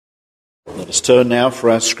Let us turn now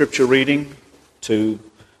for our scripture reading to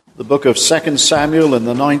the book of 2 Samuel and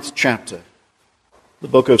the 9th chapter. The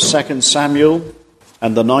book of 2 Samuel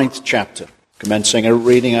and the 9th chapter. Commencing a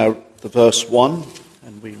reading out the verse 1,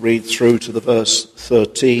 and we read through to the verse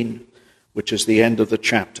 13, which is the end of the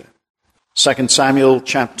chapter. 2 Samuel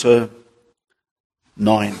chapter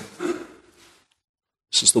 9.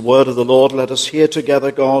 This is the word of the Lord. Let us hear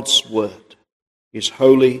together God's word, his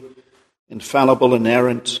holy, infallible,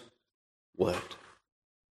 inerrant word.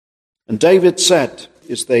 And David said,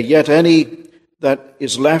 "Is there yet any that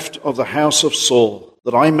is left of the house of Saul,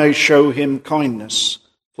 that I may show him kindness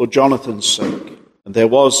for Jonathan's sake? And there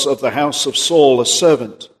was of the house of Saul a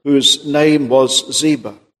servant, whose name was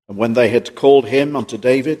Ziba. And when they had called him unto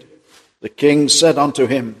David, the king said unto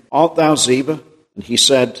him, Art thou Ziba? And he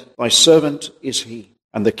said, Thy servant is he.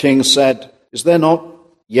 And the king said, Is there not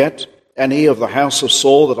yet any of the house of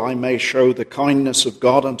Saul, that I may show the kindness of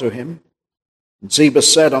God unto him? And Ziba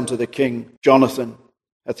said unto the king, Jonathan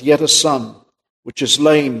hath yet a son, which is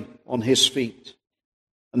lame on his feet.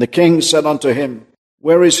 And the king said unto him,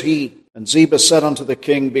 Where is he? And Ziba said unto the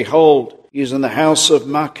king, Behold, he is in the house of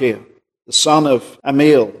Machir, the son of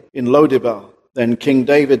Amiel, in Lodebar. Then King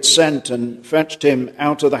David sent and fetched him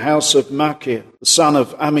out of the house of Machir, the son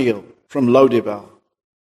of Amiel, from Lodebar.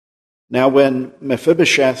 Now when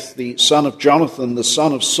Mephibosheth, the son of Jonathan, the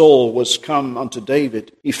son of Saul, was come unto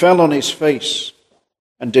David, he fell on his face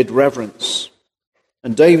and did reverence.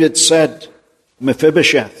 And David said,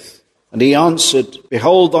 Mephibosheth. And he answered,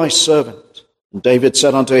 Behold thy servant. And David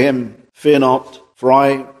said unto him, Fear not, for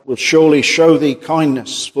I will surely show thee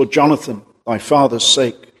kindness for Jonathan thy father's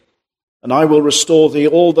sake. And I will restore thee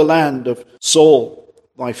all the land of Saul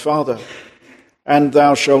thy father, and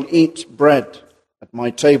thou shalt eat bread at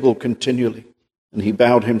my table continually. And he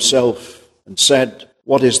bowed himself and said,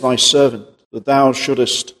 What is thy servant, that thou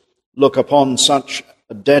shouldest look upon such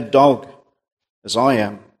a dead dog as I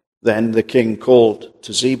am? Then the king called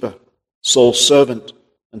to Ziba, Saul's servant,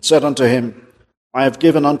 and said unto him, I have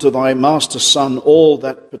given unto thy master's son all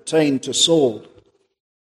that pertained to Saul,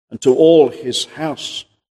 and to all his house.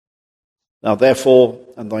 Now therefore,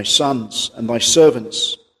 and thy sons and thy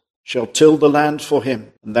servants shall till the land for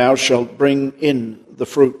him, and thou shalt bring in the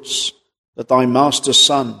fruits, that thy master's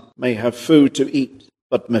son may have food to eat.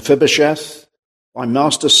 But Mephibosheth, thy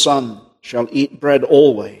master's son, shall eat bread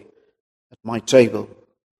always at my table.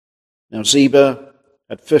 Now Ziba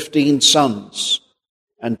had 15 sons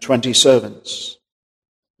and 20 servants.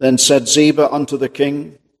 Then said Ziba unto the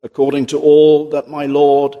king, According to all that my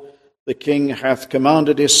lord the king hath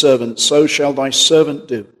commanded his servant, so shall thy servant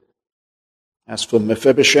do. As for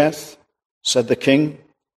Mephibosheth, said the king,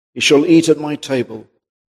 he shall eat at my table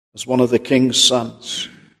as one of the king's sons.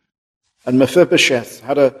 And Mephibosheth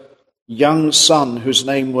had a young son whose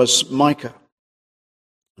name was Micah.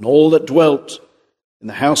 And all that dwelt in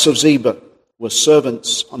the house of Ziba were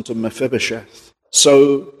servants unto Mephibosheth.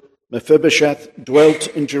 So Mephibosheth dwelt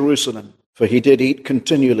in Jerusalem, for he did eat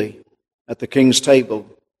continually at the king's table,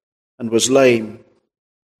 and was lame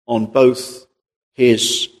on both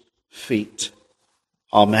his feet.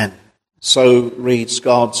 Amen. So reads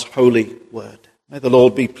God's holy word. May the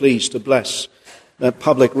Lord be pleased to bless that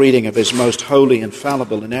public reading of his most holy,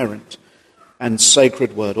 infallible, inerrant, and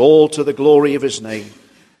sacred word, all to the glory of his name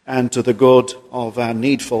and to the good of our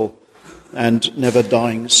needful and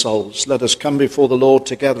never-dying souls. Let us come before the Lord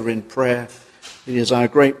together in prayer. It is our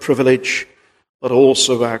great privilege, but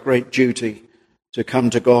also our great duty, to come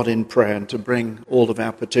to God in prayer and to bring all of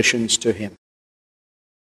our petitions to him.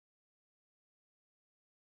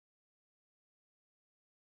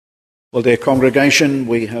 Well, dear congregation,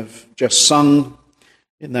 we have just sung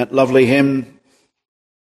in that lovely hymn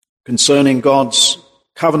concerning God's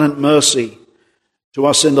covenant mercy to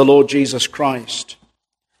us in the Lord Jesus Christ.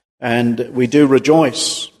 And we do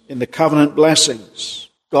rejoice in the covenant blessings.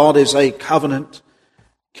 God is a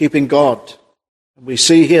covenant-keeping God. And we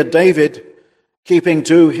see here David keeping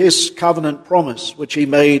to his covenant promise, which he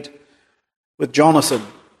made with Jonathan.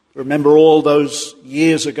 Remember all those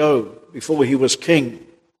years ago, before he was king.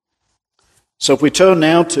 So if we turn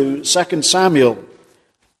now to 2 Samuel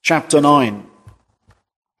chapter 9,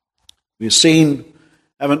 we've seen,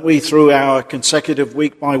 haven't we, through our consecutive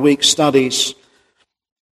week-by-week studies,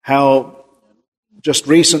 how just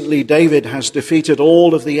recently David has defeated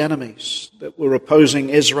all of the enemies that were opposing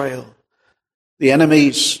Israel. The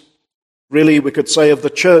enemies, really we could say, of the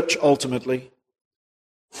church ultimately.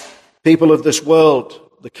 People of this world,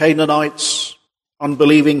 the Canaanites,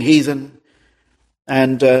 unbelieving heathen.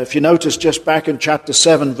 And if you notice just back in chapter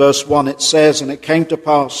 7, verse 1, it says, And it came to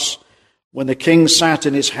pass, when the king sat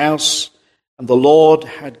in his house, and the Lord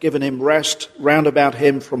had given him rest round about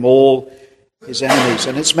him from all his enemies.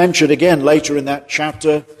 And it's mentioned again later in that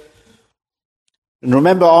chapter. And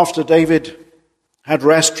remember, after David had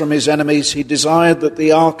rest from his enemies, he desired that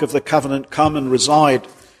the Ark of the Covenant come and reside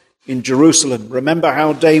in Jerusalem. Remember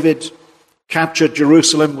how David captured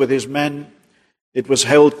Jerusalem with his men. It was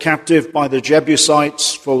held captive by the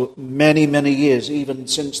Jebusites for many, many years, even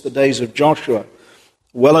since the days of Joshua,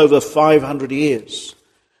 well over 500 years.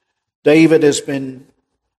 David has been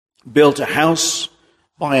built a house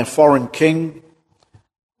by a foreign king.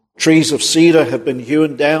 Trees of cedar have been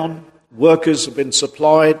hewn down. Workers have been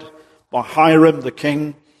supplied by Hiram the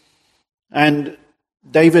king. And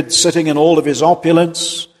David sitting in all of his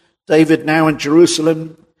opulence, David now in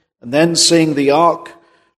Jerusalem, and then seeing the ark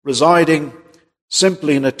residing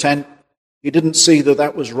simply in a tent, he didn't see that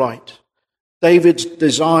that was right. David's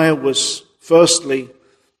desire was firstly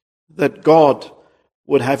that God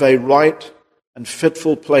would have a right and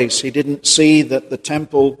fitful place. He didn't see that the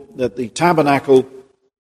temple, that the tabernacle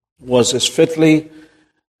was as fitly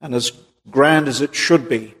and as grand as it should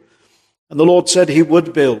be. And the Lord said he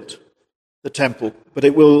would build the temple, but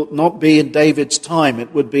it will not be in David's time.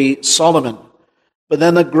 It would be Solomon. But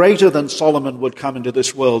then a greater than Solomon would come into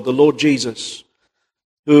this world, the Lord Jesus,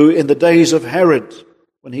 who in the days of Herod,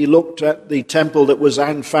 when he looked at the temple that was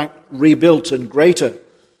in fact rebuilt and greater,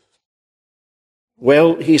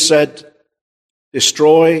 well, he said,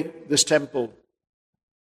 destroy this temple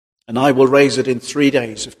and I will raise it in 3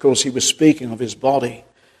 days. Of course, he was speaking of his body.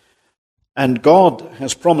 And God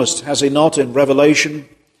has promised, has he not, in Revelation,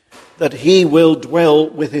 that he will dwell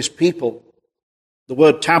with his people. The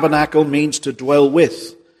word tabernacle means to dwell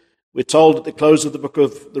with. We're told at the close of the book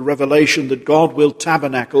of the Revelation that God will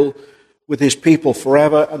tabernacle with his people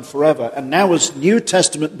forever and forever. And now as New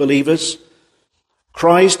Testament believers,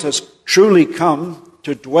 Christ has truly come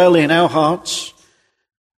to dwell in our hearts.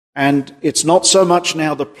 And it's not so much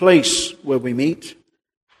now the place where we meet,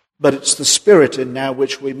 but it's the Spirit in now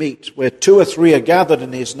which we meet. Where 2 or 3 are gathered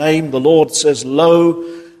in his name, the Lord says, lo,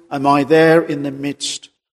 am I there in the midst.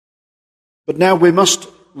 But now we must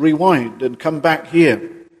rewind and come back here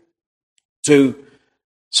to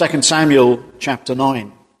 2 Samuel chapter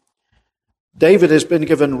 9. David has been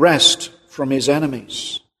given rest from his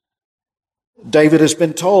enemies. David has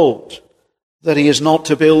been told that he is not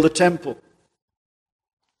to build a temple.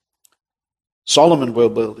 Solomon will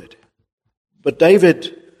build it. But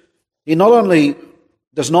David, he not only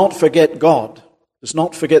does not forget God, does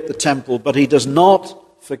not forget the temple, but he does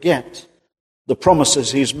not forget the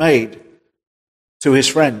promises he's made to his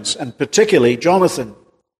friends, and particularly Jonathan.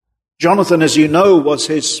 Jonathan, as you know, was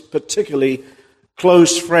his particularly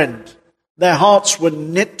close friend. Their hearts were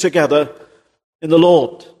knit together in the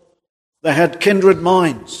Lord. They had kindred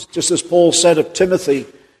minds. Just as Paul said of Timothy,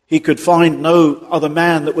 he could find no other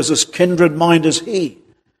man that was as kindred mind as he.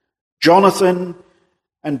 Jonathan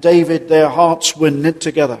and David, their hearts were knit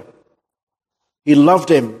together. He loved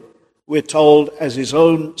him, we're told, as his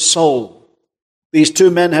own soul. These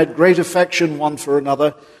two men had great affection one for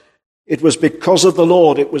another. It was because of the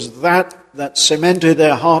Lord. It was that cemented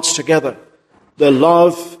their hearts together, their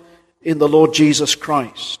love in the Lord Jesus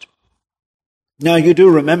Christ. Now you do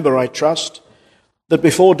remember, I trust, that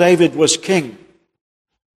before David was king,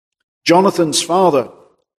 Jonathan's father,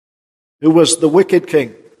 who was the wicked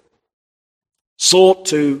king, sought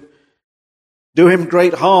to do him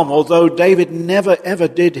great harm, although David never ever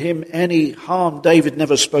did him any harm. David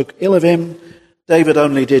never spoke ill of him. David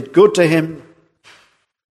only did good to him.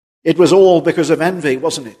 It was all because of envy,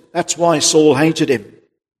 wasn't it? That's why Saul hated him,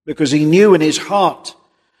 because he knew in his heart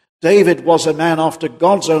David was a man after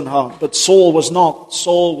God's own heart, but Saul was not.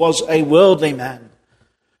 Saul was a worldly man.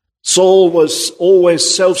 Saul was always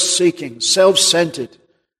self-seeking, self-centered.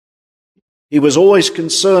 He was always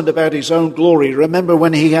concerned about his own glory. Remember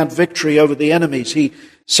when he had victory over the enemies, he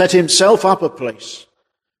set himself up a place.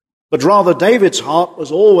 But rather David's heart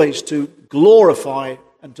was always to glorify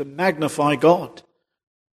and to magnify God.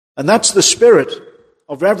 And that's the spirit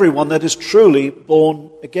of everyone that is truly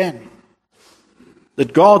born again,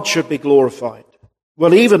 that God should be glorified.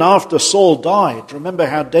 Well, even after Saul died, remember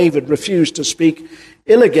how David refused to speak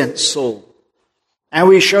ill against Saul, how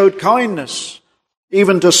he showed kindness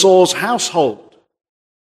even to Saul's household.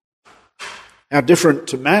 How different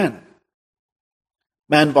to man.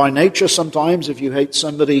 Man by nature, sometimes if you hate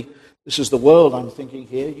somebody, this is the world I'm thinking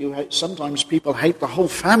here, sometimes people hate the whole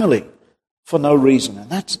family for no reason. And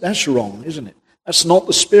that's wrong, isn't it? That's not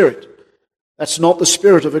the spirit. That's not the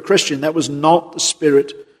spirit of a Christian. That was not the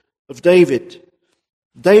spirit of David.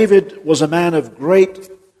 David was a man of great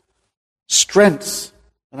strength,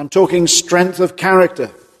 and I'm talking strength of character.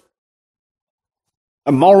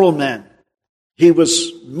 a moral man. He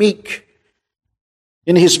was meek.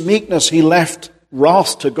 In his meekness, he left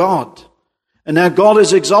wrath to God. And now God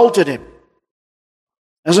has exalted him,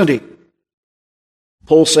 hasn't he?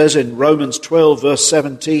 Paul says in Romans 12, verse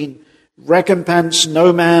 17, recompense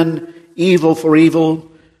no man evil for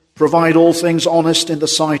evil, provide all things honest in the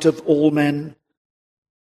sight of all men.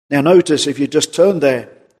 Now notice, if you just turn there,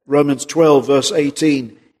 Romans 12, verse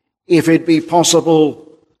 18, if it be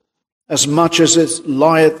possible, as much as it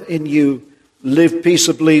lieth in you, live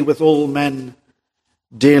peaceably with all men.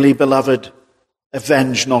 Dearly beloved,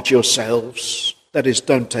 avenge not yourselves. That is,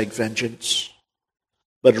 don't take vengeance,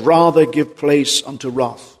 but rather give place unto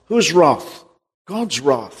wrath. Whose wrath? God's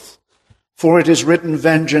wrath. For it is written,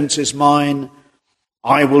 vengeance is mine,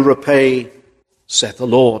 I will repay, saith the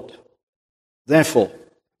Lord. Therefore,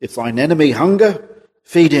 if thine enemy hunger,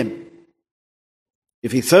 feed him.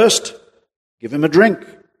 If he thirst, give him a drink.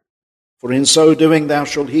 For in so doing thou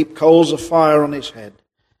shalt heap coals of fire on his head.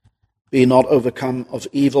 Be not overcome of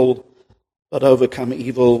evil, but overcome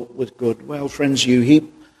evil with good. Well, friends, you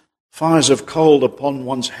heap fires of coal upon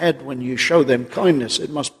one's head when you show them kindness. It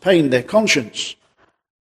must pain their conscience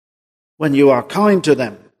when you are kind to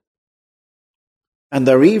them. And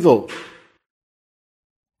they're evil.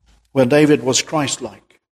 Well, David was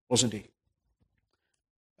Christ-like, wasn't he?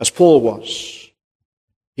 As Paul was.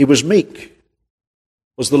 He was meek.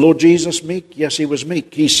 Was the Lord Jesus meek? Yes, he was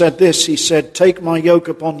meek. He said this, he said, take my yoke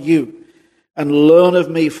upon you and learn of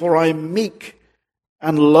me, for I am meek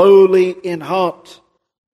and lowly in heart,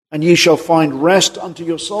 and ye shall find rest unto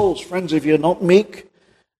your souls. Friends, if you're not meek,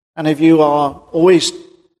 and if you are always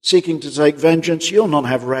seeking to take vengeance, you'll not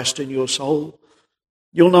have rest in your soul.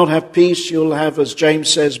 You'll not have peace. You'll have, as James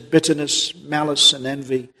says, bitterness, malice, and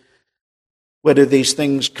envy. Where do these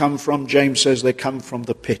things come from? James says they come from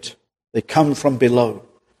the pit. They come from below.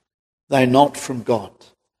 They're not from God.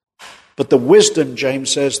 But the wisdom,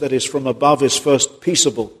 James says, that is from above is first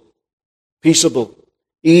peaceable,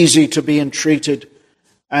 easy to be entreated,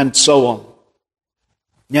 and so on.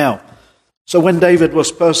 Now, so when David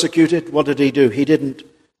was persecuted, what did he do? He didn't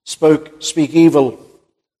speak evil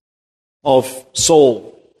of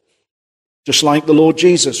Saul, just like the Lord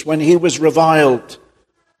Jesus. When he was reviled,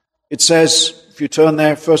 it says, if you turn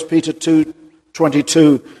there, 1 Peter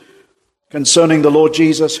 2:22, concerning the Lord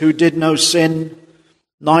Jesus, who did no sin,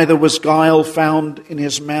 neither was guile found in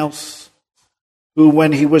his mouth, who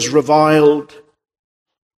when he was reviled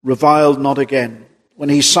not again. When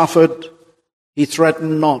he suffered, he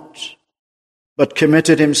threatened not, but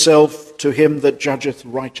committed himself to him that judgeth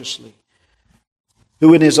righteously,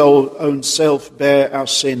 who in his own self bare our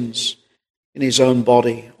sins in his own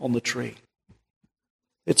body on the tree.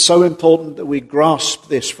 It's so important that we grasp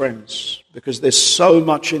this, friends, because there's so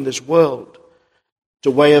much in this world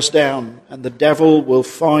to weigh us down, and the devil will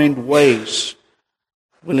find ways,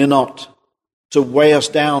 will he not, to weigh us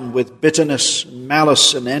down with bitterness,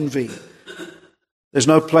 malice, and envy. There's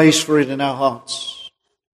no place for it in our hearts.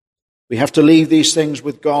 We have to leave these things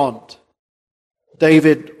with God.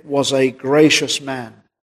 David was a gracious man.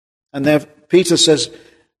 And there Peter says,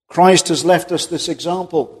 Christ has left us this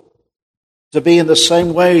example, to be in the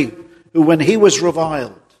same way, who when he was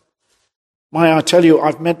reviled. May I tell you,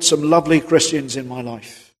 I've met some lovely Christians in my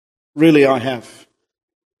life. Really, I have.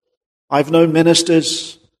 I've known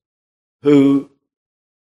ministers who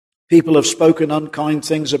people have spoken unkind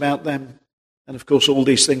things about them. And of course, all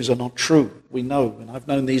these things are not true. We know, and I've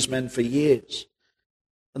known these men for years.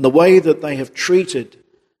 And the way that they have treated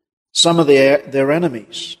some of their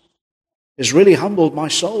enemies has really humbled my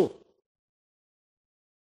soul.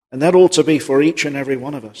 And that ought to be for each and every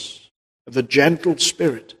one of us, of a gentle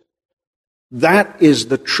spirit. That is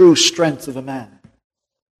the true strength of a man.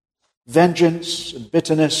 Vengeance and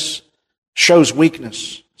bitterness shows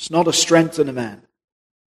weakness. It's not a strength in a man.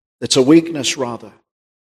 It's a weakness, rather.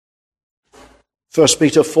 1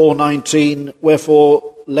 Peter 4:19,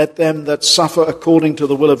 wherefore let them that suffer according to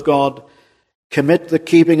the will of God commit the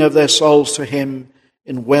keeping of their souls to him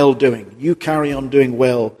in well-doing. You carry on doing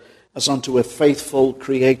well as unto a faithful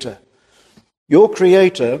Creator. Your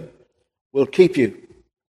Creator will keep you,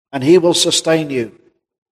 and he will sustain you.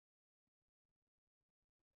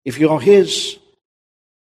 If you are his,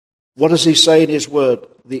 what does he say in his word?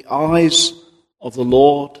 The eyes of the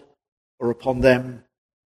Lord are upon them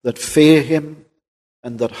that fear him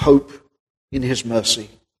and that hope in his mercy.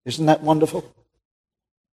 Isn't that wonderful?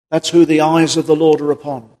 That's who the eyes of the Lord are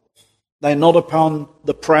upon. They're not upon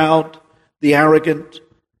the proud, the arrogant.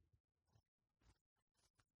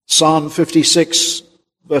 Psalm 56,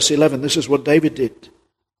 verse 11, this is what David did.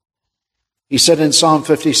 He said in Psalm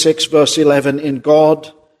 56, verse 11, in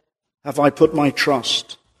God have I put my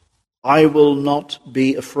trust. I will not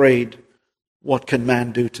be afraid. What can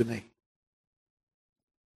man do to me?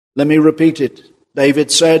 Let me repeat it.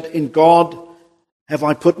 David said, in God have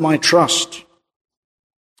I put my trust.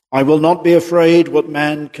 I will not be afraid what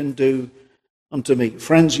man can do unto me.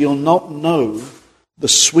 Friends, you'll not know the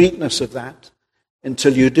sweetness of that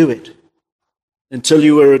until you do it, until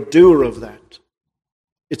you are a doer of that.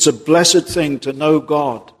 It's a blessed thing to know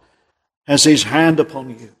God has his hand upon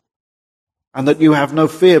you, and that you have no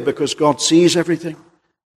fear because God sees everything,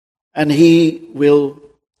 and he will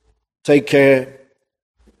take care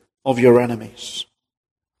of your enemies.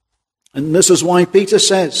 And this is why Peter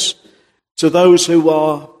says to those who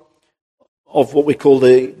are of what we call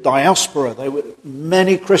the diaspora, there were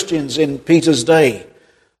many Christians in Peter's day,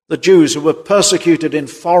 the Jews who were persecuted in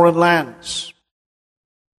foreign lands.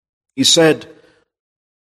 He said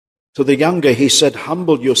to the younger, he said,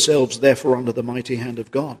 humble yourselves therefore under the mighty hand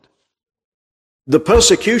of God. The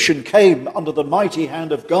persecution came under the mighty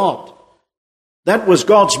hand of God. That was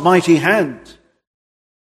God's mighty hand.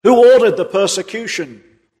 Who ordered the persecution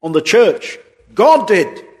on the church? God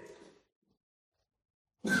did.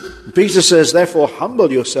 Peter says, therefore,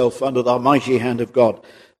 humble yourself under the mighty hand of God,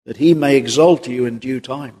 that he may exalt you in due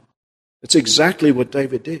time. It's exactly what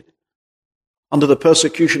David did. Under the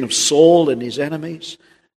persecution of Saul and his enemies,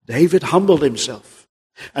 David humbled himself.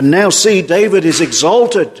 And now see, David is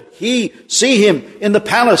exalted. See him in the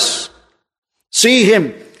palace. See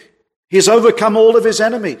him. He's overcome all of his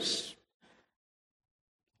enemies.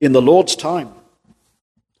 In the Lord's time.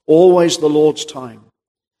 Always the Lord's time.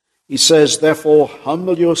 He says, therefore,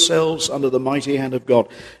 humble yourselves under the mighty hand of God,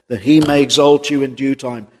 that he may exalt you in due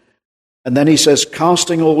time. And then he says,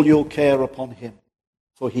 casting all your care upon him,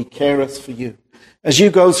 for he careth for you. As you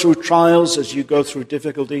go through trials, as you go through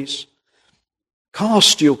difficulties,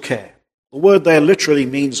 cast your care. The word there literally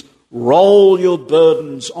means roll your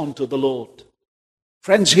burdens onto the Lord.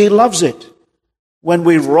 Friends, he loves it when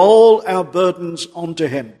we roll our burdens onto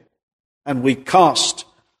him and we cast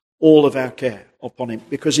all of our care upon him,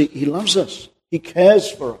 because he loves us. He cares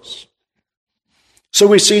for us. So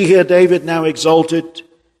we see here David now exalted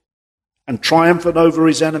and triumphant over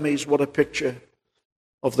his enemies. What a picture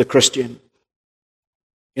of the Christian.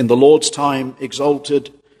 In the Lord's time,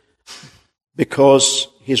 exalted because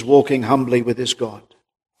he's walking humbly with his God.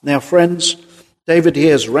 Now, friends, David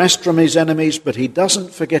hears rest from his enemies, but he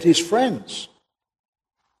doesn't forget his friends.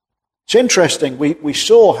 It's interesting. We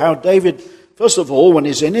saw how David, first of all, when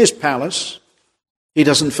he's in his palace, he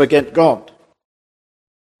doesn't forget God.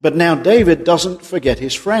 But now David doesn't forget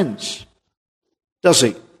his friends, does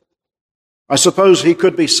he? I suppose he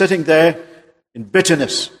could be sitting there in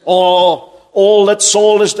bitterness. All that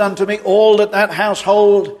Saul has done to me, all that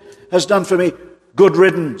household has done for me, good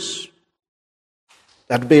riddance.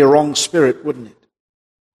 That'd be a wrong spirit, wouldn't it?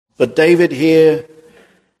 But David here,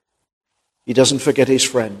 he doesn't forget his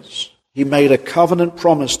friends. He made a covenant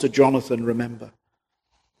promise to Jonathan, remember.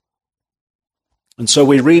 And so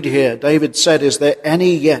we read here, David said, is there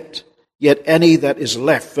any yet any that is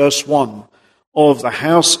left, verse 1, of the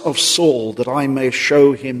house of Saul, that I may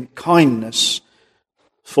show him kindness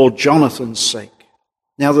for Jonathan's sake?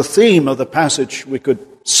 Now the theme of the passage, we could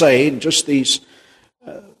say, in just these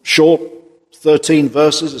short 13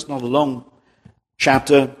 verses, it's not a long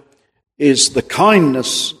chapter, is the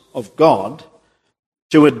kindness of God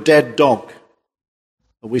to a dead dog.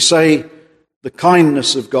 We say the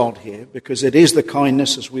kindness of God here, because it is the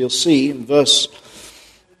kindness, as we'll see in verse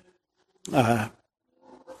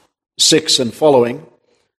 6 and following.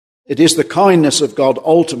 It is the kindness of God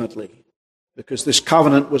ultimately, because this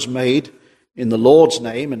covenant was made in the Lord's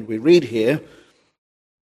name, and we read here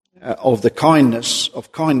of the kindness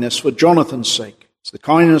for Jonathan's sake. It's the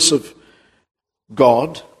kindness of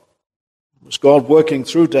God. It was God working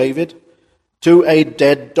through David to a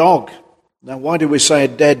dead dog. Now, why do we say a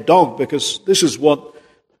dead dog? Because this is what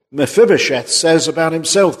Mephibosheth says about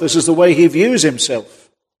himself. This is the way he views himself.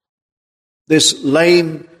 This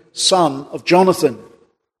lame son of Jonathan.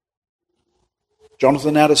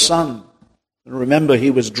 Jonathan had a son. And remember, he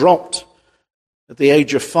was dropped at the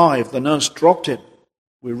age of 5. The nurse dropped him.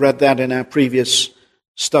 We read that in our previous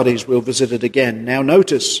studies. We'll visit it again. Now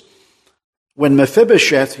notice, when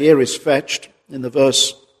Mephibosheth here is fetched, in the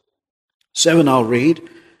verse 7 I'll read,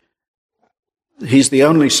 he's the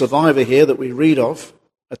only survivor here that we read of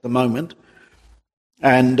at the moment.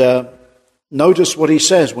 And notice what he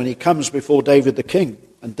says when he comes before David the king.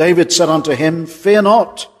 And David said unto him, fear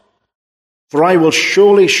not, for I will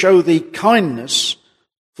surely show thee kindness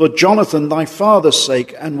for Jonathan thy father's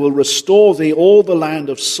sake, and will restore thee all the land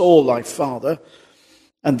of Saul thy father,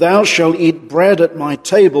 and thou shalt eat bread at my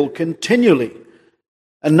table continually.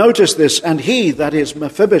 And notice this, and he, that is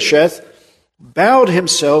Mephibosheth, bowed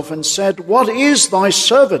himself and said, What is thy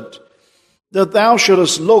servant, that thou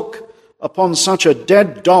shouldest look upon such a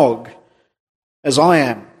dead dog as I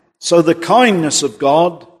am? So the kindness of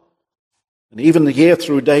God, and even here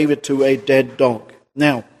through David, to a dead dog.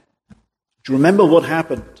 Now, do you remember what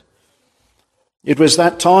happened? It was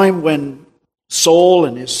that time when Saul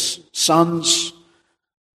and his sons,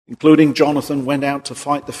 including Jonathan, went out to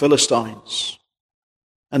fight the Philistines.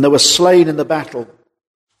 And they were slain in the battle.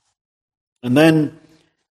 And then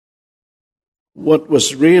what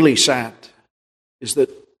was really sad is that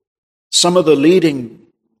some of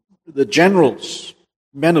the generals,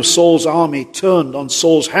 men of Saul's army, turned on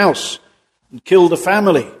Saul's house and killed the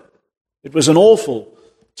family. It was an awful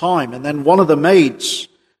time. And then one of the maids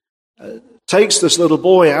takes this little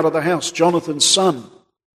boy out of the house, Jonathan's son,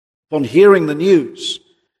 upon hearing the news,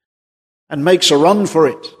 and makes a run for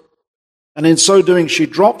it. And in so doing, she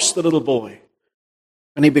drops the little boy,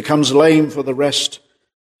 and he becomes lame for the rest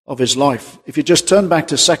of his life. If you just turn back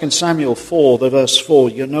to 2 Samuel 4, the verse 4,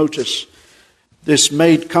 you'll notice this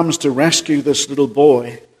maid comes to rescue this little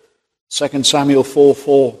boy. 2 Samuel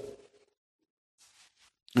 4:4.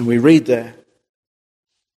 And we read there,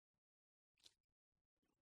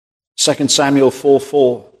 2 Samuel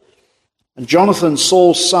 4:4. And Jonathan,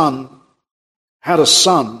 Saul's son, had a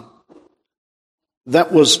son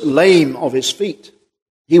that was lame of his feet.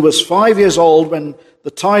 He was 5 years old when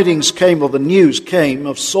the tidings came, or the news came,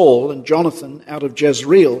 of Saul and Jonathan out of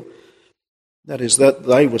Jezreel, that is, that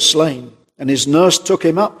they were slain. And his nurse took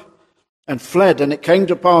him up and fled. And it came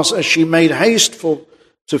to pass, as she made haste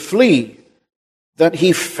to flee, that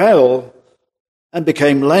he fell and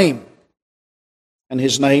became lame. And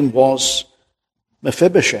his name was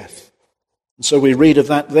Mephibosheth. And so we read of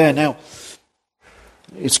that there. Now,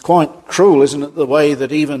 it's quite cruel, isn't it, the way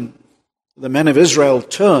that even the men of Israel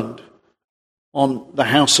turned on the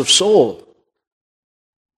house of Saul.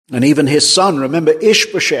 And even his son, remember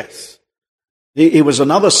Ishbosheth. He was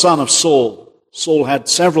another son of Saul. Saul had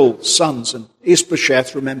several sons, and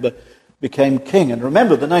Ishbosheth, remember, became king. And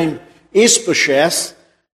remember, the name Ishbosheth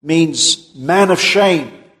means man of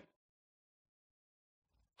shame.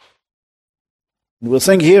 And we'll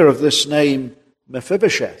think here of this name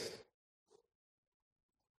Mephibosheth.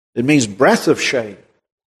 It means breath of shame,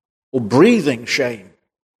 or breathing shame.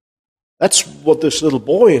 That's what this little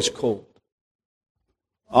boy is called,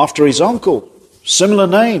 after his uncle, similar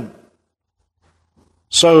name.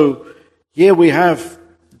 So here we have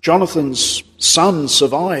Jonathan's son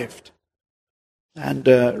survived. And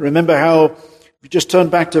remember how, if you just turn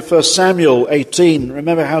back to 1 Samuel 18,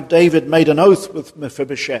 remember how David made an oath with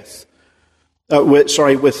Mephibosheth,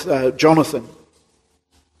 with Jonathan,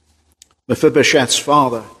 Mephibosheth's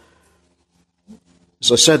father.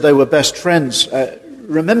 As I said, they were best friends.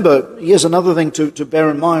 Remember, here's another thing to bear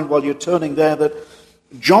in mind while you're turning there, that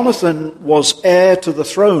Jonathan was heir to the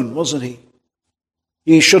throne, wasn't he?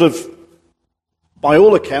 He should have, by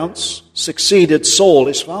all accounts, succeeded Saul,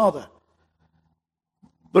 his father.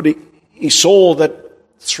 But he saw that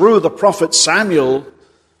through the prophet Samuel,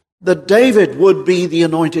 that David would be the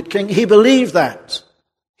anointed king. He believed that.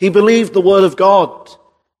 He believed the word of God.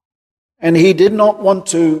 And he did not want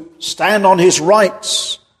to stand on his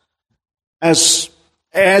rights as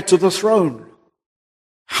heir to the throne.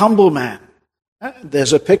 Humble man.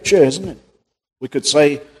 There's a picture, isn't it? We could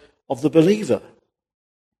say, of the believer.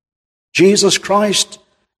 Jesus Christ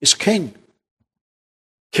is king.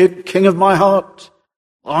 King of my heart.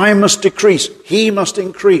 I must decrease. He must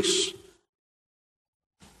increase.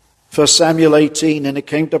 1 Samuel 18, and it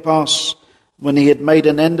came to pass, when he had made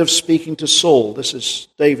an end of speaking to Saul, this is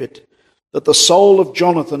David, that the soul of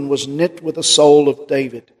Jonathan was knit with the soul of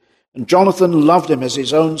David. And Jonathan loved him as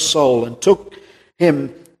his own soul, and took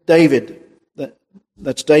him, David,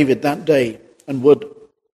 that's David, that day, and would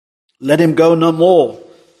let him go no more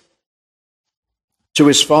to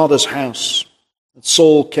his father's house. And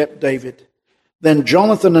Saul kept David. Then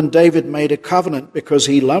Jonathan and David made a covenant, because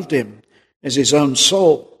he loved him as his own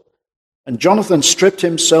soul. And Jonathan stripped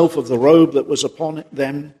himself of the robe that was upon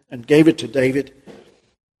them, and gave it to David,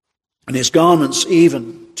 and his garments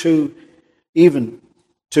even to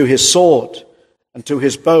his sword, and to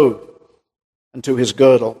his bow, and to his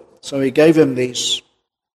girdle. So he gave him these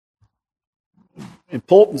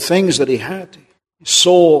important things that he had: his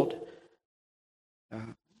sword,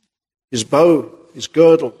 his bow, his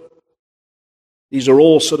girdle. These are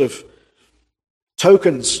all sort of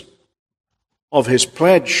tokens of his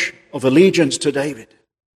pledge of allegiance to David.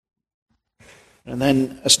 And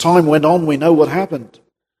then as time went on, we know what happened.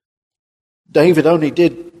 David only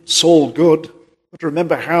did Saul good, but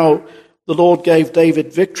remember how the Lord gave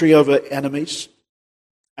David victory over enemies.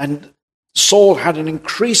 And Saul had an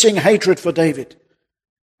increasing hatred for David.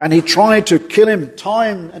 And he tried to kill him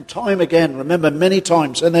time and time again, remember, many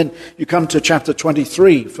times. And then you come to chapter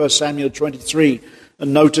 23, 1 Samuel 23,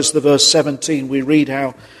 and notice the verse 17. We read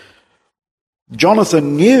how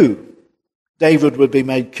Jonathan knew David would be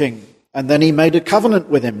made king. And then he made a covenant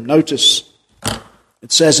with him. Notice,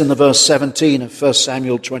 it says in the verse 17 of 1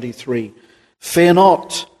 Samuel 23, "Fear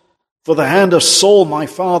not, for the hand of Saul my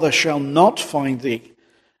father shall not find thee."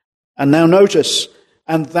 And now notice,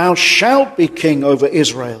 "And thou shalt be king over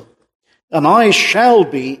Israel, and I shall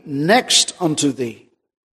be next unto thee.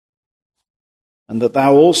 And that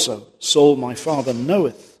thou also, Saul my father,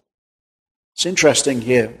 knoweth." It's interesting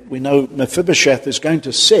here. We know Mephibosheth is going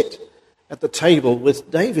to sit at the table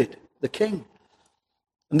with David, the king.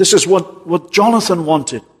 And this is what Jonathan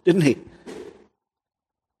wanted, didn't he?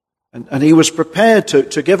 And he was prepared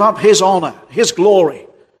to give up his honor, his glory,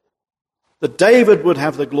 that David would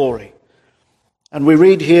have the glory. And we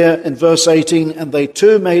read here in verse 18, "And they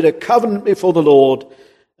two made a covenant before the Lord,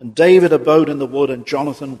 and David abode in the wood, and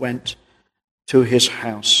Jonathan went to his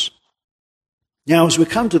house." Now, as we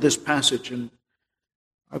come to this passage, and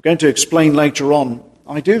I'm going to explain later on,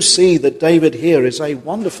 I do see that David here is a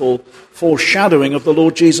wonderful foreshadowing of the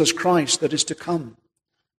Lord Jesus Christ that is to come,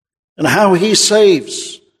 and how he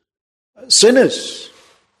saves sinners,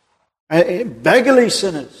 beggarly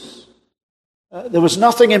sinners. There was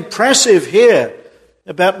nothing impressive here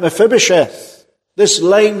about Mephibosheth, this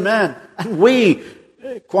lame man. And we,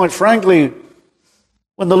 quite frankly,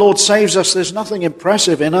 when the Lord saves us, there's nothing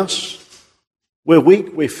impressive in us. We're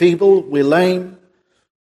weak, we're feeble, we're lame.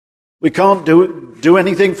 We can't do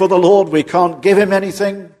anything for the Lord. We can't give him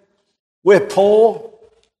anything. We're poor.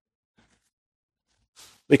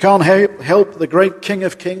 We can't help the great King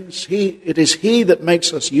of Kings. It is he that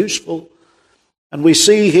makes us useful. And we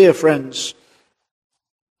see here, friends,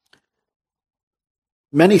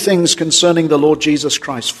 many things concerning the Lord Jesus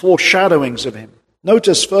Christ, foreshadowings of him.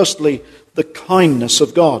 Notice, firstly, the kindness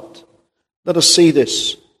of God. Let us see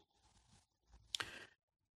this.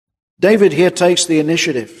 David here takes the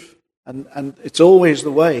initiative, and it's always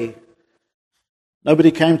the way.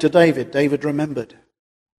 Nobody came to David. David remembered.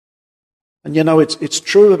 And you know, it's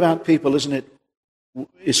true about people, isn't it?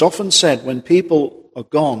 It's often said when people are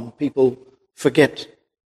gone, people forget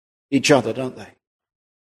each other, don't they?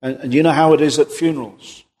 And you know how it is at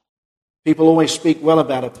funerals. People always speak well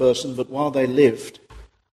about a person, but while they lived,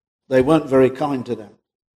 they weren't very kind to them.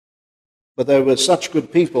 But they were such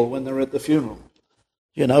good people when they were at the funeral.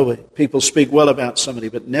 You know, people speak well about somebody,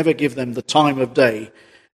 but never give them the time of day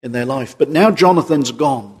in their life. But now Jonathan's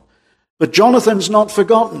gone. But Jonathan's not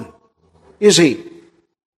forgotten, is he?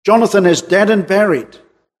 Jonathan is dead and buried.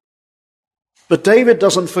 But David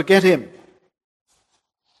doesn't forget him.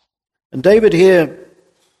 And David here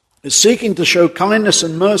is seeking to show kindness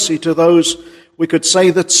and mercy to those, we could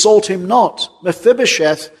say, that sought him not.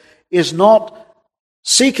 Mephibosheth is not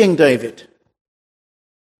seeking David.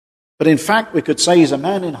 But in fact, we could say he's a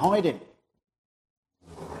man in hiding.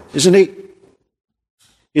 Isn't he?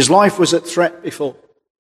 His life was at threat before.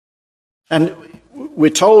 And we're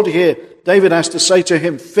told here, David has to say to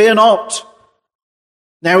him, "Fear not."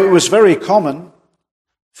 Now, it was very common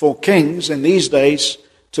for kings in these days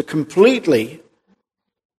to completely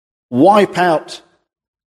wipe out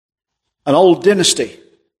an old dynasty,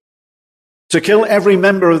 to kill every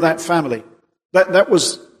member of that family. That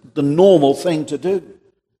was the normal thing to do.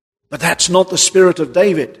 But that's not the spirit of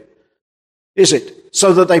David, is it?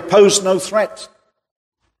 So that they posed no threat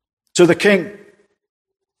to the king.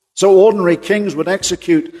 So ordinary kings would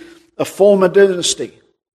execute a former dynasty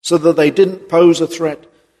so that they didn't pose a threat.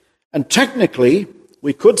 And technically,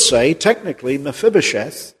 we could say,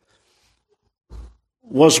 Mephibosheth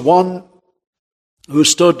was one who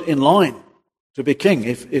stood in line to be king.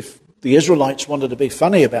 If the Israelites wanted to be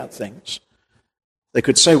funny about things, they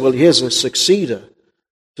could say, well, here's a successor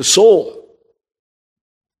to Saul.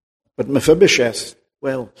 But Mephibosheth,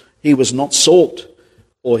 well, he was not sought,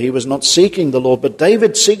 or he was not seeking the Lord. But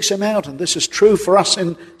David seeks him out, and this is true for us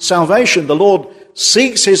in salvation. The Lord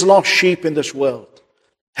seeks his lost sheep in this world,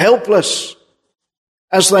 helpless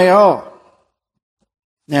as they are.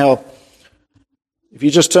 Now, if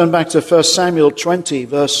you just turn back to 1 Samuel 20,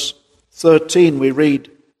 verse 13, we read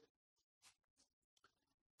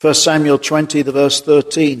 1 Samuel 20, the verse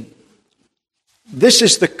 13. This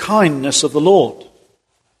is the kindness of the Lord.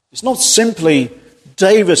 It's not simply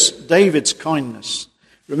David's kindness.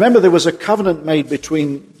 Remember, there was a covenant made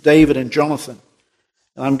between David and Jonathan.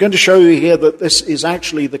 And I'm going to show you here that this is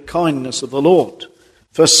actually the kindness of the Lord.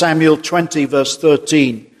 1 Samuel 20, verse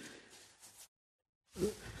 13.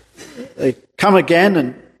 They come again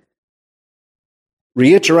and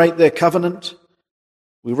reiterate their covenant.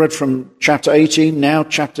 We read from chapter 18, now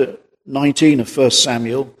chapter 19 of 1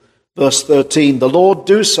 Samuel, verse 13. The Lord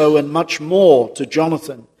do so and much more to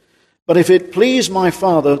Jonathan. But if it please my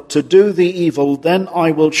father to do thee evil, then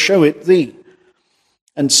I will show it thee,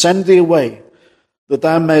 and send thee away, that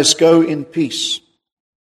thou mayest go in peace.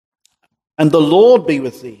 And the Lord be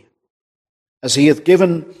with thee, as he hath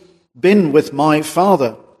been with my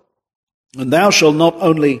father. And thou shalt not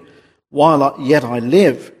only, while yet I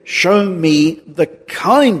live, show me the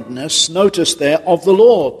kindness, notice there, of the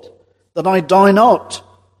Lord, that I die not,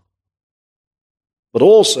 but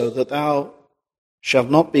also that thou shalt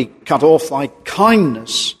not be cut off thy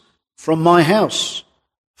kindness from my house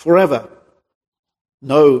forever.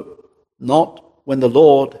 No, not when the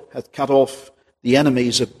Lord hath cut off the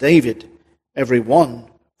enemies of David, every one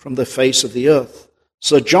from the face of the earth.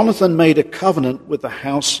 So Jonathan made a covenant with the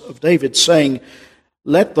house of David, saying,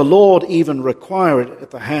 let the Lord even require it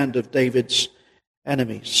at the hand of David's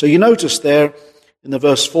enemies. So you notice there in the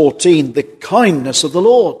verse 14, the kindness of the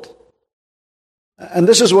Lord. And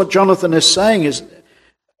this is what Jonathan is saying, is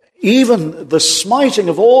even the smiting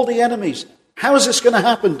of all the enemies. How is this going to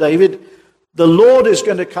happen, David? The Lord is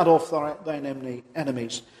going to cut off thine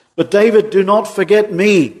enemies. But David, do not forget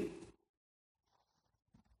me.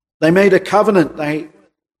 They made a covenant. They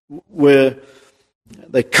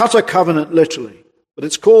cut a covenant literally. But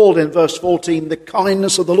it's called in verse 14, the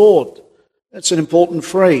kindness of the Lord. That's an important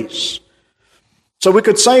phrase. So we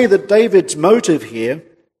could say that David's motive here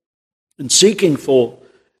in seeking for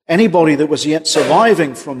anybody that was yet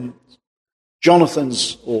surviving from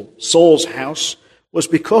Jonathan's or Saul's house was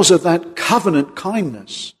because of that covenant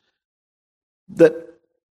kindness,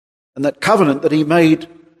 and that covenant that he made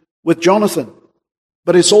with Jonathan.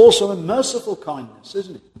 But it's also a merciful kindness,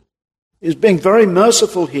 isn't it? He's being very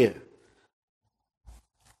merciful here.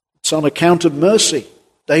 It's on account of mercy.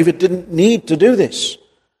 David didn't need to do this.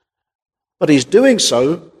 But he's doing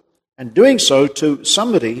so, and doing so to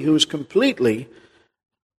somebody who is completely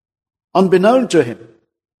unbeknown to him.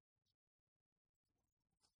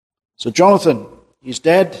 So Jonathan, he's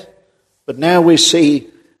dead, but now we see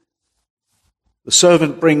the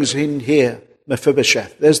servant brings in here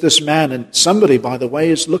Mephibosheth. There's this man, and somebody, by the way,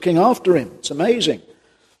 is looking after him. It's amazing.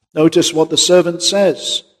 Notice what the servant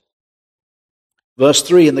says. Verse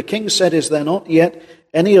 3, and the king said, is there not yet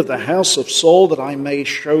any of the house of Saul, that I may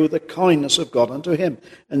show the kindness of God unto him?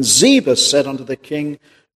 And Ziba said unto the king,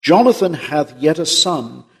 Jonathan hath yet a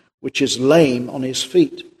son, which is lame on his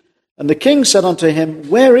feet. And the king said unto him,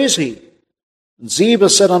 where is he? And Ziba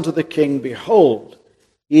said unto the king, behold,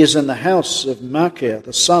 he is in the house of Machir,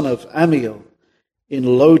 the son of Amiel, in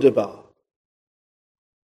Lodebar.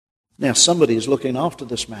 Now somebody is looking after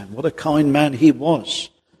this man. What a kind man he was,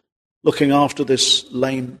 looking after this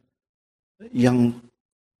lame young,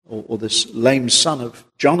 or this lame son of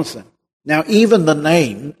Jonathan. Now even the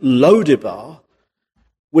name Lodebar,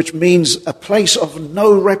 which means a place of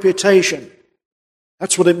no reputation,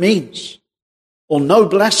 that's what it means, or no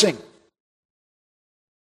blessing,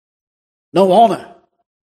 no honor.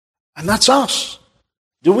 And that's us.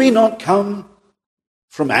 Do we not come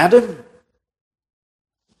from Adam?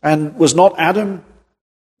 And was not Adam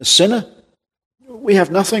a sinner? We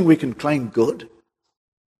have nothing we can claim good.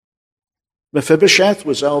 Mephibosheth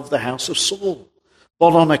was of the house of Saul.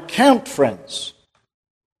 But on account, friends,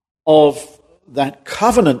 of that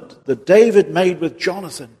covenant that David made with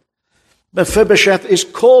Jonathan, Mephibosheth is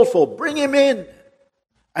called for. Bring him in.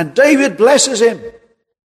 And David blesses him.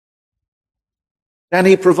 And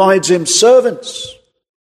he provides him servants.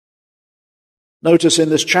 Notice in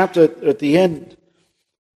this chapter at the end,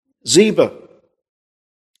 Ziba,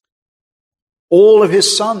 all of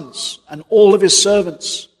his sons and all of his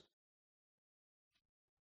servants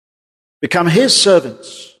become his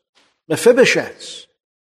servants, Mephibosheth's.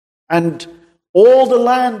 And all the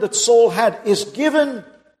land that Saul had is given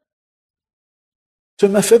to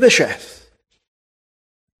Mephibosheth.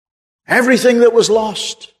 Everything that was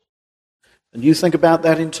lost. And you think about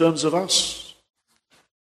that in terms of us.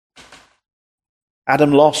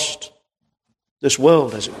 Adam lost this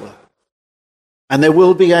world, as it were. And there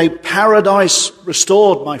will be a paradise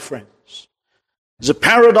restored, my friends. There's a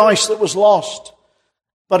paradise that was lost.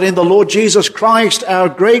 But in the Lord Jesus Christ, our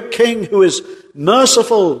great King, who is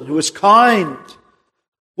merciful, who is kind,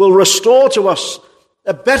 will restore to us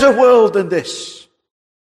a better world than this.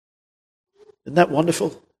 Isn't that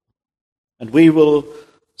wonderful? And we will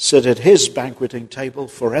sit at his banqueting table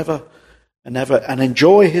forever and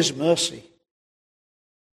enjoy his mercy.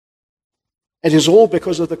 It is all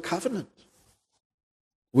because of the covenant.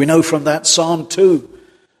 We know from that Psalm 2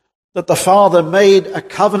 that the Father made a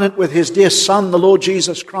covenant with his dear Son, the Lord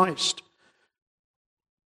Jesus Christ.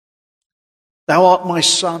 Thou art my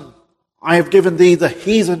Son. I have given thee the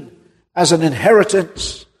heathen as an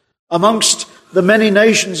inheritance. Amongst the many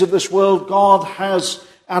nations of this world, God has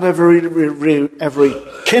out of every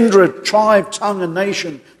kindred, tribe, tongue, and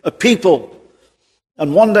nation a people.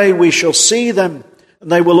 And one day we shall see them, and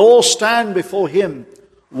they will all stand before him,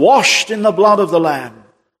 washed in the blood of the Lamb,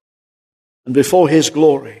 and before his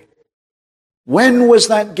glory. When was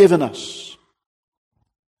that given us?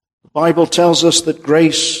 The Bible tells us that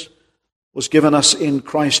grace was given us in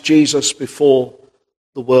Christ Jesus before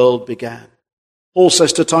the world began. Paul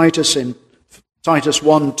says to Titus in Titus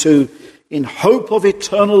 1:2, in hope of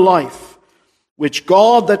eternal life, which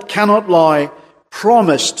God that cannot lie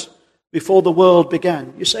promised before the world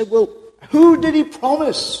began. You say, well, who did he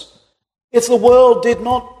promise if the world did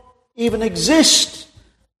not even exist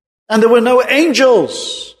and there were no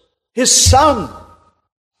angels? His Son.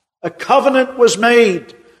 A covenant was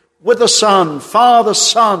made with the Son, Father,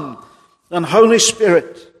 Son, and Holy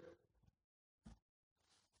Spirit.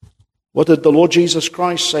 What did the Lord Jesus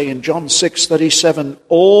Christ say in John 6:37?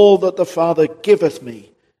 All that the Father giveth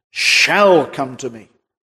me shall come to me.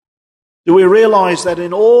 Do we realize that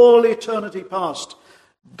in all eternity past,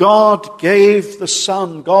 God gave the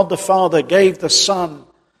Son, God the Father gave the Son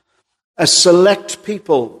a select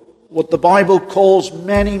people, what the Bible calls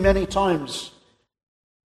many, many times.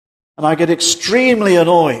 And I get extremely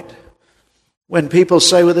annoyed when people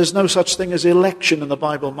say, well, there's no such thing as election in the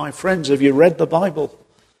Bible. My friends, have you read the Bible?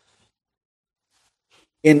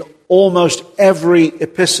 In almost every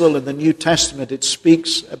epistle in the New Testament, it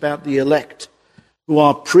speaks about the elect who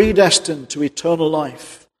are predestined to eternal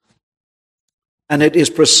life. And it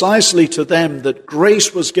is precisely to them that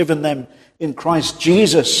grace was given them in Christ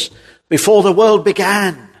Jesus before the world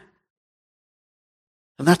began.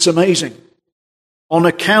 And that's amazing. On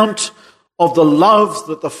account of the love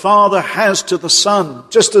that the Father has to the Son,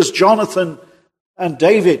 just as Jonathan and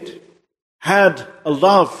David had a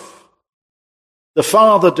love, the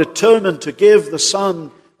Father determined to give the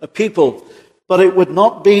Son a people, but it would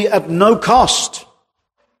not be at no cost.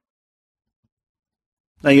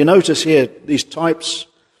 Now you notice here, these types,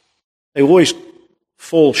 they always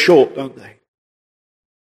fall short, don't they?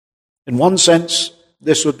 In one sense,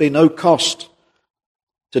 this would be no cost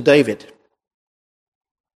to David,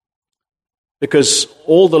 because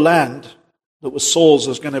all the land that was Saul's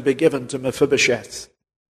was going to be given to Mephibosheth.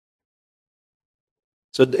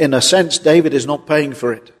 So in a sense, David is not paying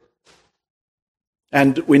for it.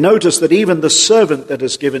 And we notice that even the servant that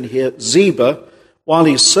is given here, Ziba, while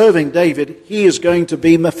he's serving David, he is going to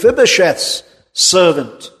be Mephibosheth's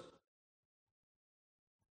servant.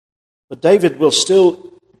 But David will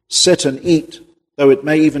still sit and eat, though it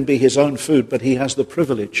may even be his own food, but he has the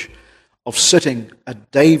privilege of sitting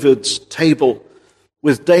at David's table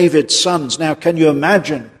with David's sons. Now, can you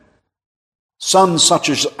imagine sons such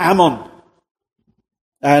as Ammon?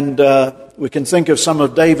 And we can think of some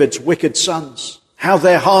of David's wicked sons, how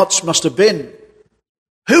their hearts must have been.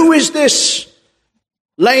 Who is this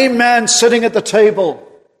lame man sitting at the table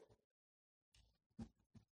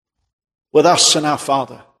with us and our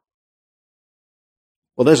Father?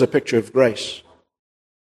 Well, there's a picture of grace.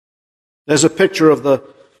 There's a picture of the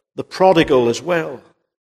prodigal as well.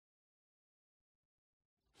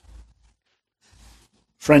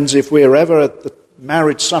 Friends, if we're ever at the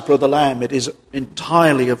marriage supper of the Lamb, it is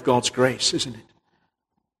entirely of God's grace, isn't it?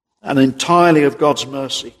 And entirely of God's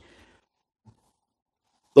mercy.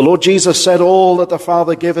 The Lord Jesus said, all that the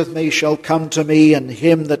Father giveth me shall come to me, and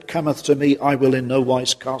him that cometh to me I will in no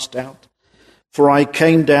wise cast out. For I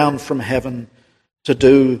came down from heaven to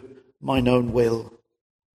do mine own will.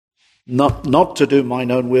 Not to do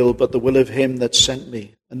mine own will, but the will of him that sent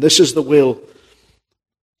me. And this is the will.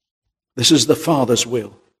 This is the Father's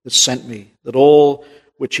will that sent me, that all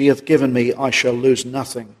which he hath given me I shall lose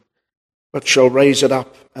nothing, but shall raise it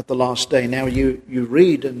up at the last day. Now you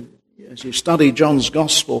read, and as you study John's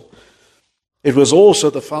Gospel, it was also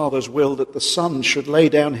the Father's will that the Son should lay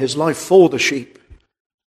down his life for the sheep.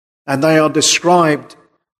 And they are described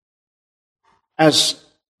as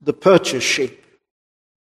the purchased sheep.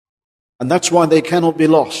 And that's why they cannot be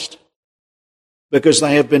lost, because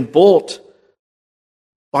they have been bought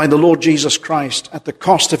by the Lord Jesus Christ at the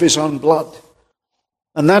cost of his own blood.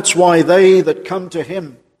 And that's why they that come to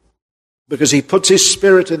him, because he puts his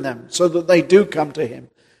Spirit in them so that they do come to him,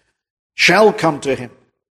 shall come to him,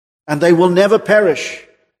 and they will never perish,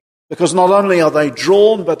 Because not only are they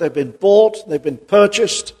drawn, but they've been bought, they've been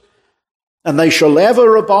purchased, and they shall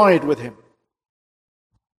ever abide with him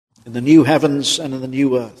in the new heavens and in the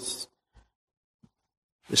new earth.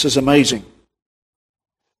 This is amazing.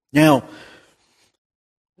 Now,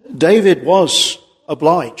 David was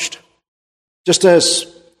obliged, just as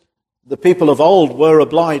the people of old were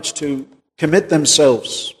obliged to commit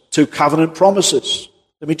themselves to covenant promises.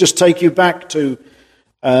 Let me just take you back to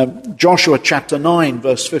Joshua chapter 9,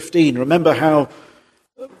 verse 15. Remember how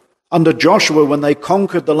under Joshua, when they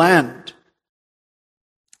conquered the land,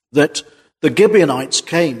 that the Gibeonites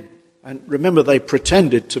came. And remember, they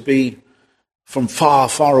pretended to be from far,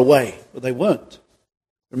 far away, but they weren't.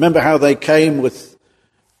 Remember how they came with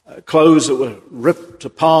clothes that were ripped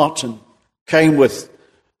apart and came with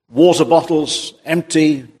water bottles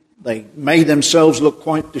empty. They made themselves look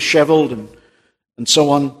quite disheveled and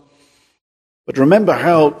so on. But remember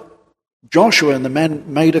how Joshua and the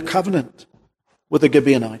men made a covenant with the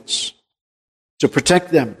Gibeonites to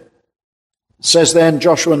protect them. It says there in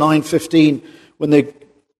Joshua 9:15, when they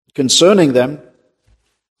concerning them,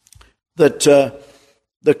 that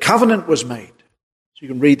the covenant was made. So you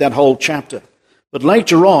can read that whole chapter. But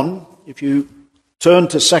later on, if you turn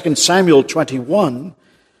to 2 Samuel 21,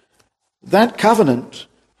 that covenant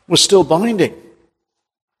was still binding.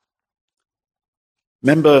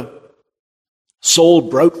 Remember, Saul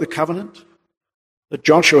broke the covenant that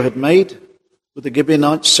Joshua had made with the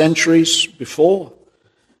Gibeonites centuries before.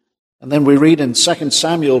 And then we read in 2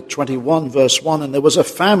 Samuel 21, verse 1, and there was a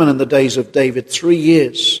famine in the days of David 3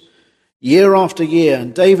 years, year after year,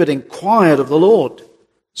 and David inquired of the Lord.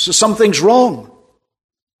 So something's wrong.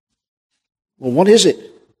 Well, what is it?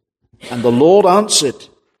 And the Lord answered,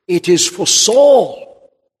 it is for Saul.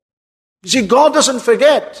 You see, God doesn't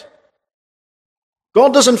forget.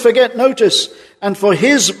 God doesn't forget, notice, and for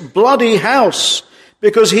his bloody house,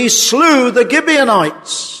 because he slew the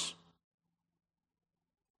Gibeonites.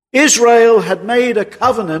 Israel had made a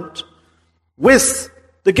covenant with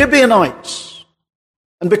the Gibeonites.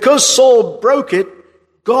 And because Saul broke it,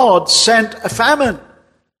 God sent a famine.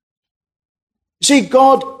 You see,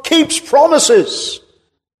 God keeps promises.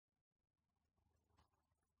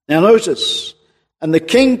 Now notice, and the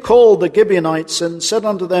king called the Gibeonites and said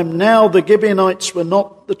unto them, now the Gibeonites were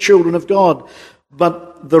not the children of God,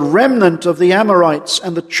 but the remnant of the Amorites,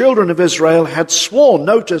 and the children of Israel had sworn,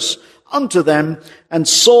 notice, unto them, and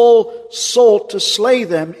Saul sought to slay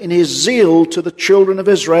them in his zeal to the children of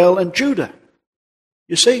Israel and Judah.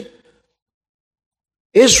 You see,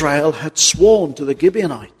 Israel had sworn to the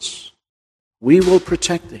Gibeonites, we will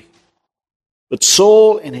protect thee. But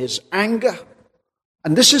Saul, in his anger,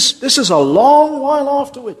 and this is a long while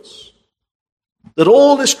afterwards, that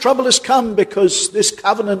all this trouble has come because this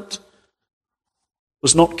covenant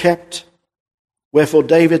was not kept. Wherefore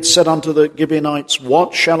David said unto the Gibeonites,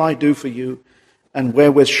 what shall I do for you, and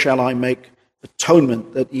wherewith shall I make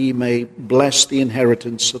atonement that ye may bless the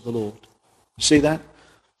inheritance of the Lord? See that?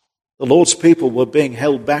 The Lord's people were being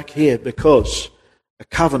held back here because a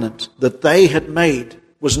covenant that they had made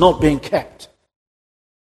was not being kept.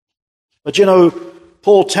 But you know,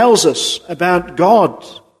 Paul tells us about God.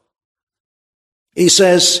 He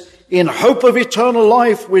says, in hope of eternal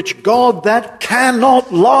life, which God that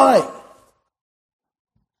cannot lie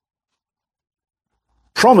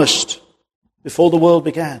promised before the world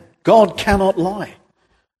began. God cannot lie.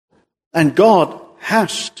 And God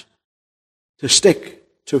has to stick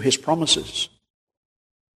to his promises.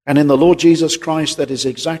 And in the Lord Jesus Christ, that is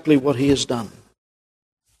exactly what he has done.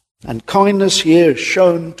 And kindness here is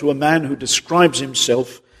shown to a man who describes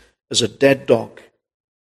himself as a dead dog.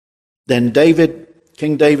 Then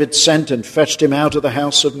King David sent and fetched him out of the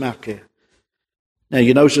house of Machir. Now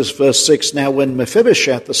you notice verse 6, now when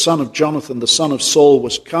Mephibosheth, the son of Jonathan, the son of Saul,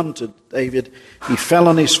 was come to David, he fell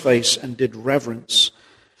on his face and did reverence.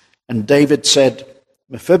 And David said,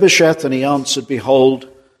 Mephibosheth, and he answered, behold,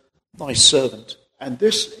 thy servant. And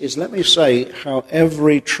this is, let me say, how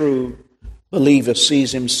every true believer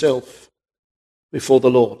sees himself before the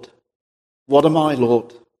Lord. What am I,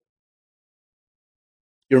 Lord?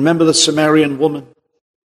 You remember the Samaritan woman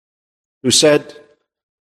who said,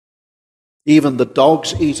 even the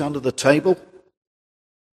dogs eat under the table?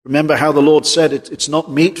 Remember how the Lord said, it's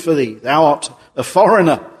not meat for thee. Thou art a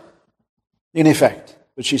foreigner, in effect.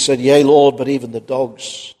 But she said, yea, Lord, but even the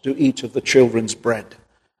dogs do eat of the children's bread.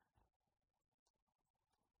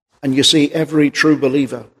 And you see, every true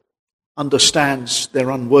believer understands their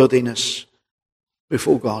unworthiness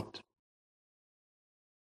before God,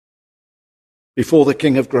 before the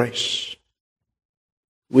King of grace.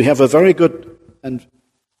 We have a very good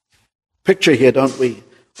picture here, don't we,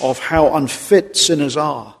 of how unfit sinners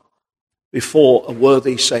are before a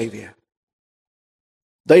worthy Savior.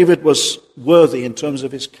 David was worthy in terms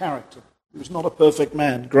of his character. He was not a perfect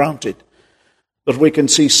man, granted, but we can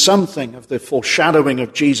see something of the foreshadowing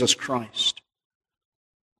of Jesus Christ.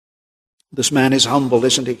 This man is humble,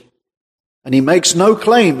 isn't he? And he makes no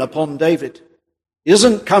claim upon David. He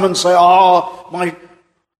doesn't come and say, my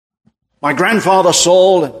grandfather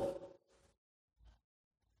Saul. And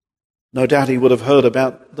no doubt he would have heard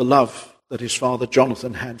about the love that his father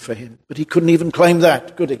Jonathan had for him. But he couldn't even claim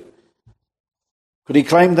that, could he? Could he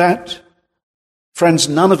claim that? Friends,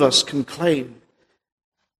 none of us can claim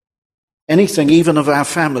anything, even of our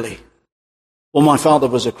family. Well, my father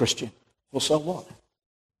was a Christian. Well, so what?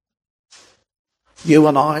 You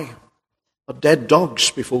and I are dead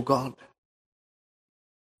dogs before God.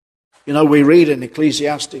 You know, we read in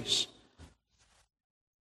Ecclesiastes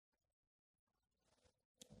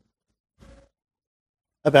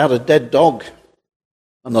about a dead dog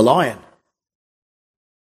and a lion,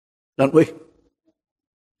 don't we?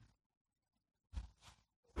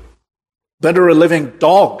 Better a living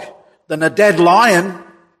dog than a dead lion,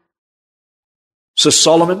 says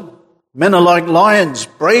Solomon. Men are like lions,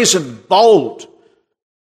 brazen, bold.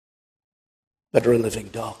 Better a living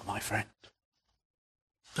dog, my friend,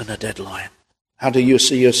 than a dead lion. How do you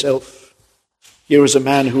see yourself? Here is a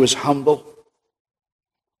man who is humble.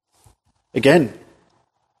 Again,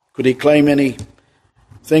 could he claim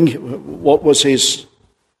anything? What was his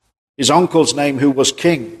uncle's name who was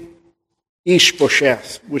king?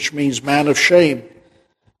 Ishbosheth, which means man of shame.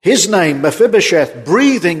 His name, Mephibosheth,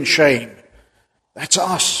 breathing shame. That's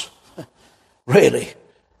us. Really.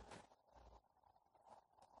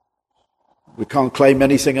 We can't claim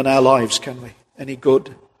anything in our lives, can we? Any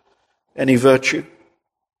good, any virtue.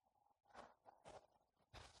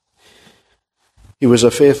 He was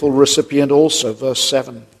a fearful recipient also, verse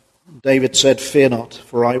 7. David said, "Fear not,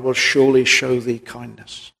 for I will surely show thee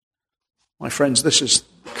kindness." My friends, this is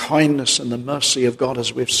kindness and the mercy of God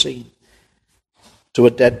as we've seen to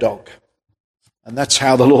a dead dog. And that's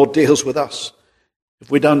how the Lord deals with us. If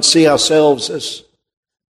we don't see ourselves as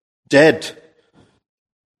dead,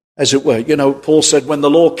 as it were. You know, Paul said, when the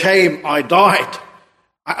law came, I died.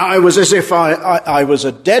 I was as if I was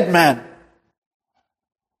a dead man.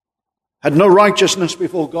 Had no righteousness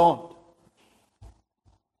before God.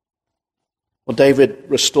 Well, David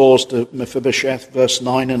restores to Mephibosheth, verse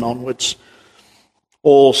 9 and onwards,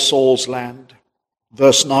 all Saul's land.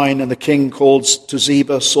 Verse 9, and the king called to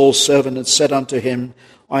Ziba, Saul's servant, and said unto him,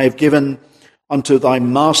 I have given unto thy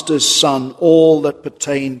master's son all that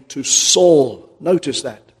pertained to Saul. Notice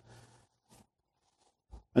that.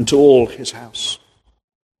 And to all his house.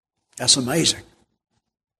 That's amazing,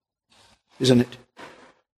 isn't it?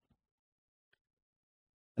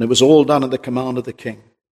 And it was all done at the command of the king.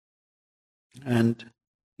 And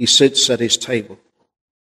he sits at his table.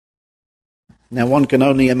 Now one can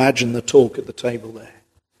only imagine the talk at the table there.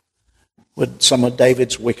 What some of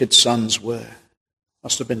David's wicked sons were.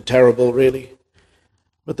 Must have been terrible, really.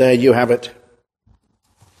 But there you have it.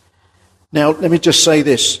 Now, let me just say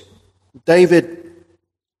this. David,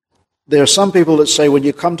 there are some people that say when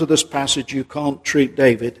you come to this passage, you can't treat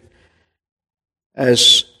David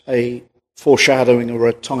as a foreshadowing or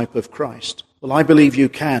a type of Christ. Well, I believe you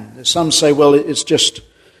can. Some say, well, it's just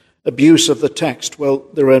abuse of the text. Well,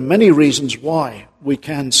 there are many reasons why we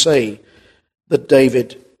can say that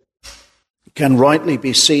David can rightly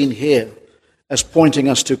be seen here as pointing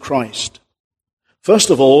us to Christ.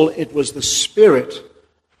 First of all, it was the Spirit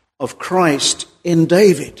of Christ in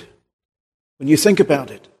David. When you think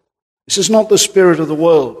about it, this is not the spirit of the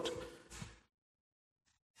world.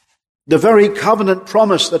 The very covenant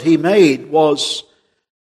promise that he made was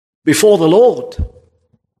before the Lord.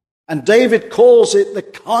 And David calls it the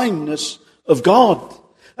kindness of God.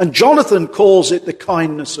 And Jonathan calls it the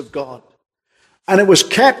kindness of God. And it was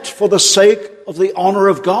kept for the sake of the honor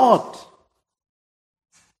of God.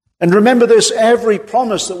 And remember this, every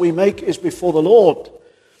promise that we make is before the Lord.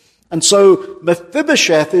 And so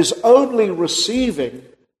Mephibosheth is only receiving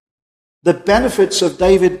the benefits of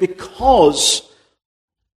David because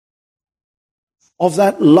of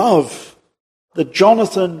that love that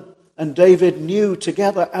Jonathan and David knew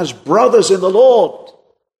together as brothers in the Lord,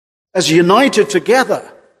 as united together.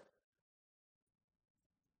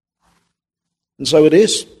 And so it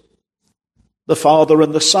is. The Father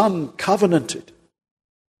and the Son covenanted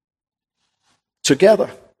together.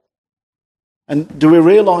 And do we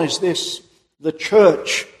realize this? The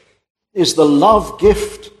church is the love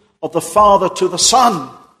gift of the Father to the Son.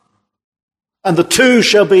 And the two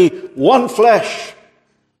shall be one flesh.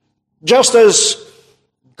 Just as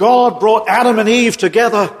God brought Adam and Eve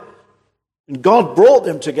together, and God brought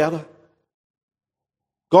them together,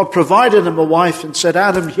 God provided him a wife and said,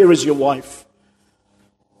 Adam, here is your wife.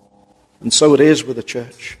 And so it is with the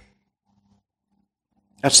church.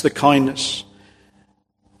 That's the kindness.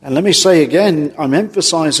 And let me say again, I'm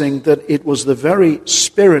emphasizing that it was the very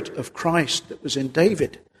Spirit of Christ that was in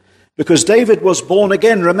David. Because David was born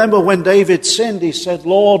again. Remember when David sinned, he said,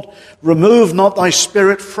 Lord, remove not thy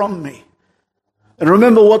Spirit from me. And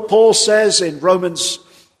remember what Paul says in Romans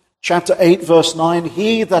chapter 8, verse 9,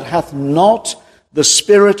 he that hath not the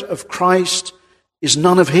Spirit of Christ is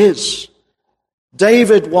none of his.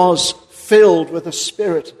 David was filled with the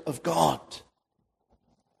Spirit of God.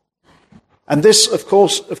 And this, of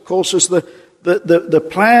course, is the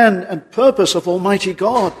plan and purpose of Almighty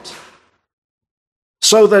God.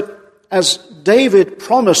 So that as David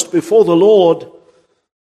promised before the Lord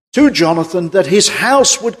to Jonathan that his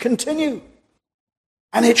house would continue,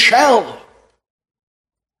 and it shall.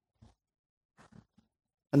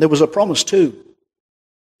 And there was a promise too,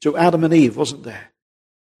 to Adam and Eve, wasn't there?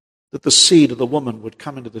 That the seed of the woman would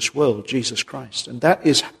come into this world, Jesus Christ. And that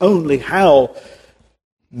is only how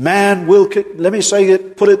man will, let me say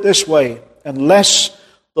it, put it this way, unless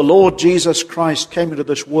the Lord Jesus Christ came into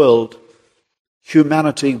this world,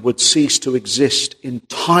 humanity would cease to exist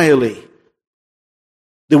entirely.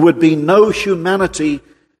 There would be no humanity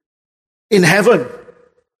in heaven.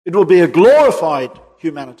 It will be a glorified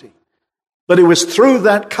humanity. But it was through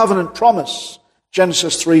that covenant promise,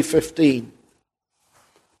 Genesis 3:15.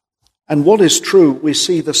 And what is true, we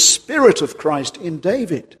see the Spirit of Christ in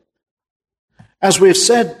David. As we've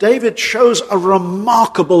said, David shows a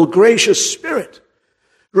remarkable, gracious spirit.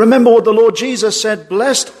 Remember what the Lord Jesus said,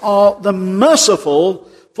 blessed are the merciful,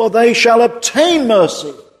 for they shall obtain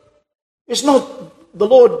mercy. It's not, the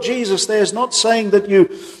Lord Jesus there is not saying that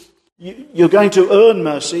you're going to earn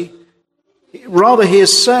mercy. Rather, he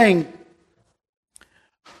is saying,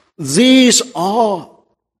 these are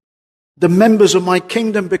the members of my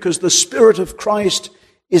kingdom because the Spirit of Christ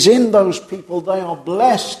is in those people. They are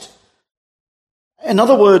blessed. In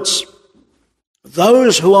other words,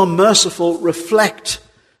 those who are merciful reflect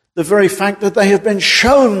the very fact that they have been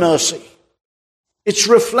shown mercy. It's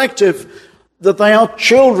reflective that they are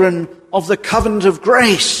children of the covenant of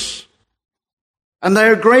grace. And they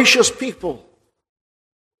are gracious people.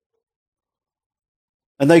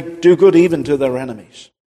 And they do good even to their enemies.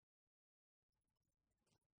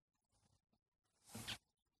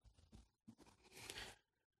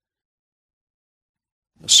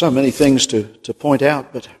 There's so many things to point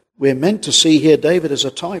out, but we're meant to see here David as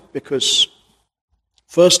a type because,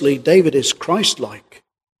 firstly, David is Christ-like.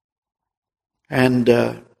 And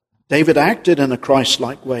David acted in a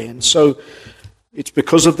Christ-like way. And so it's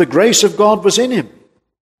because of the grace of God was in him.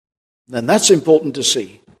 And that's important to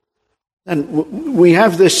see. And we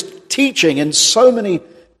have this teaching in so many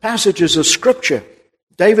passages of Scripture.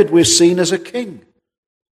 David was seen as a king.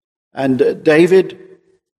 And David,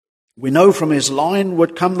 we know from his line,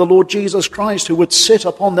 would come the Lord Jesus Christ who would sit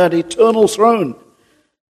upon that eternal throne.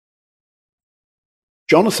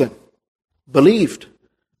 Jonathan believed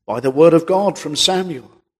by the word of God from Samuel.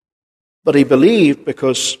 But he believed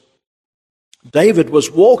because David was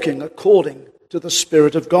walking according to the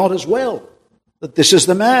Spirit of God as well. That this is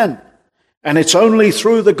the man. And it's only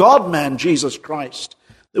through the God-man, Jesus Christ,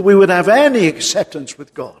 that we would have any acceptance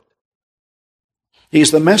with God. He's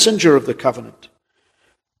the messenger of the covenant.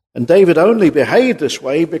 And David only behaved this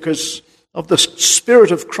way because of the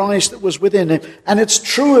Spirit of Christ that was within him. And it's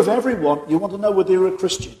true of everyone. You want to know whether you're a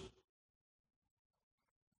Christian?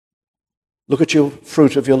 Look at your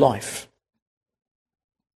fruit of your life.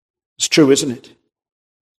 It's true, isn't it?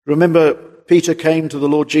 Remember, Peter came to the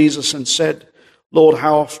Lord Jesus and said, Lord,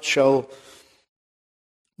 how oft shall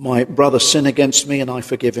my brother sin against me and I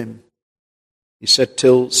forgive him? He said,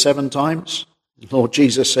 till 7 times? The Lord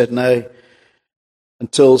Jesus said, no.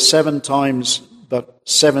 Until 7 times, but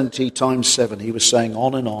 70 times 7. He was saying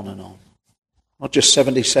on and on and on. Not just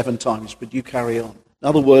 77 times, but you carry on. In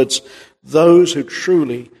other words, those who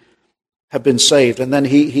truly have been saved. And then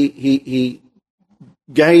he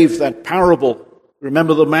gave that parable.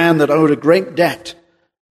 Remember the man that owed a great debt.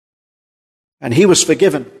 And he was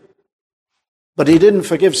forgiven. But he didn't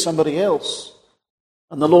forgive somebody else.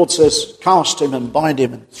 And the Lord says, cast him and bind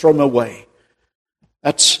him and throw him away.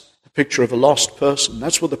 That's picture of a lost person.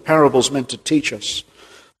 That's what the parable's meant to teach us.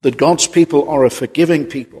 That God's people are a forgiving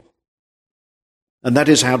people. And that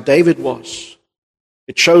is how David was.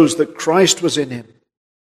 It shows that Christ was in him.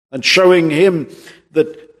 And showing him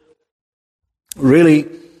that really,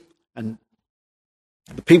 and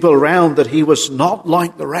the people around, that he was not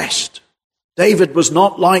like the rest. David was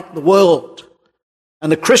not like the world. And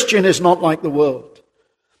the Christian is not like the world.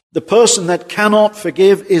 The person that cannot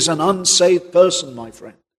forgive is an unsaved person, my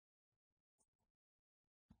friend.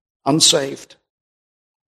 Unsaved.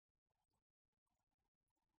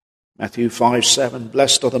 Matthew 5:7,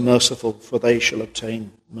 blessed are the merciful, for they shall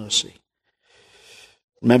obtain mercy.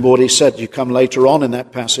 Remember what he said. You come later on in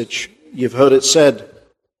that passage. You've heard it said,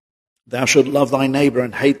 thou shalt love thy neighbor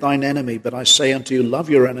and hate thine enemy. But I say unto you, love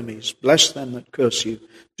your enemies, bless them that curse you,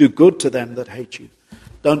 do good to them that hate you.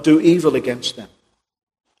 Don't do evil against them.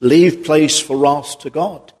 Leave place for wrath to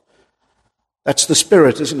God. That's the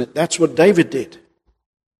spirit, isn't it? That's what David did.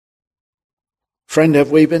 Friend,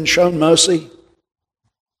 have we been shown mercy?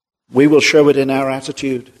 We will show it in our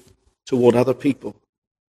attitude toward other people.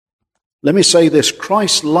 Let me say this,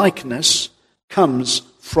 Christ-likeness comes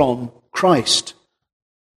from Christ.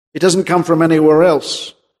 It doesn't come from anywhere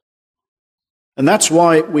else. And that's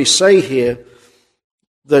why we say here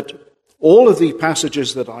that all of the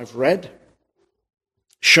passages that I've read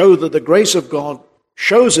show that the grace of God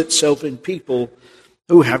shows itself in people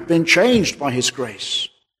who have been changed by his grace.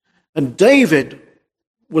 And David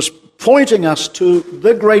was pointing us to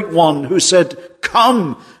the great one who said,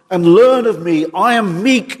 come and learn of me. I am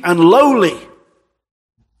meek and lowly.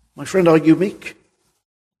 My friend, are you meek?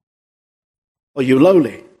 Are you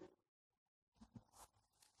lowly?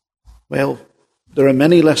 Well, there are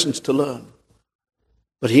many lessons to learn.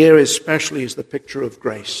 But here especially is the picture of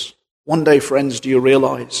grace. One day, friends, do you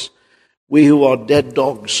realize we who are dead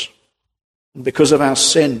dogs, and because of our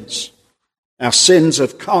sins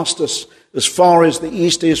have cast us as far as the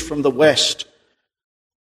east is from the west.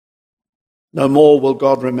 No more will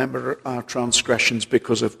God remember our transgressions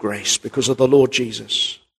because of grace, because of the Lord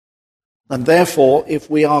Jesus. And therefore, if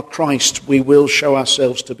we are Christ, we will show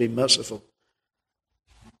ourselves to be merciful.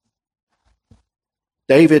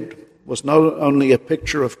 David was not only a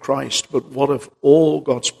picture of Christ, but what of all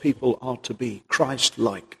God's people are to be,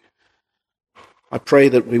 Christ-like. I pray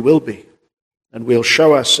that we will be, and we'll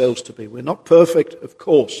show ourselves to be. We're not perfect, of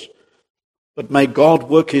course, but may God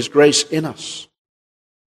work his grace in us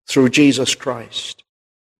through Jesus Christ.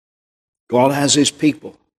 God has his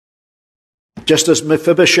people. Just as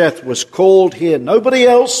Mephibosheth was called here, nobody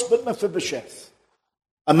else but Mephibosheth,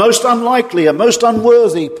 a most unlikely, a most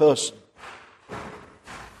unworthy person.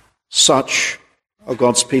 Such are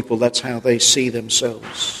God's people. That's how they see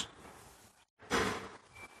themselves.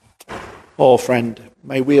 Oh, friend,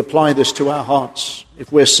 may we apply this to our hearts.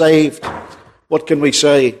 If we're saved, what can we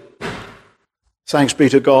say? Thanks be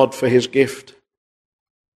to God for his gift.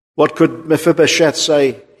 What could Mephibosheth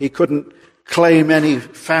say? He couldn't claim any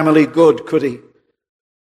family good, could he?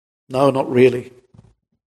 No, not really.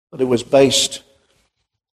 But it was based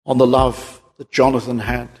on the love that Jonathan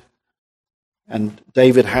had and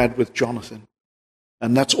David had with Jonathan.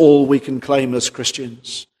 And that's all we can claim as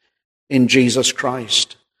Christians in Jesus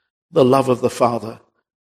Christ, the love of the Father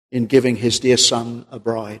in giving his dear Son a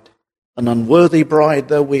bride. An unworthy bride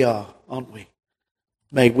though we are, aren't we?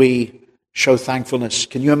 May we show thankfulness.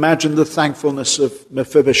 Can you imagine the thankfulness of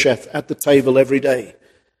Mephibosheth at the table every day?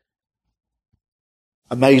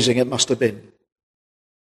 Amazing it must have been.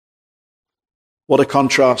 What a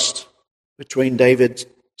contrast between David's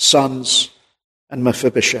sons and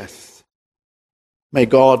Mephibosheth. May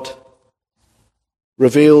God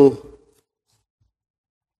reveal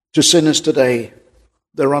to sinners today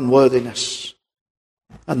their unworthiness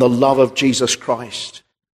and the love of Jesus Christ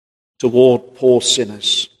toward poor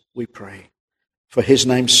sinners, we pray. For his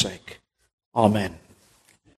name's sake, amen.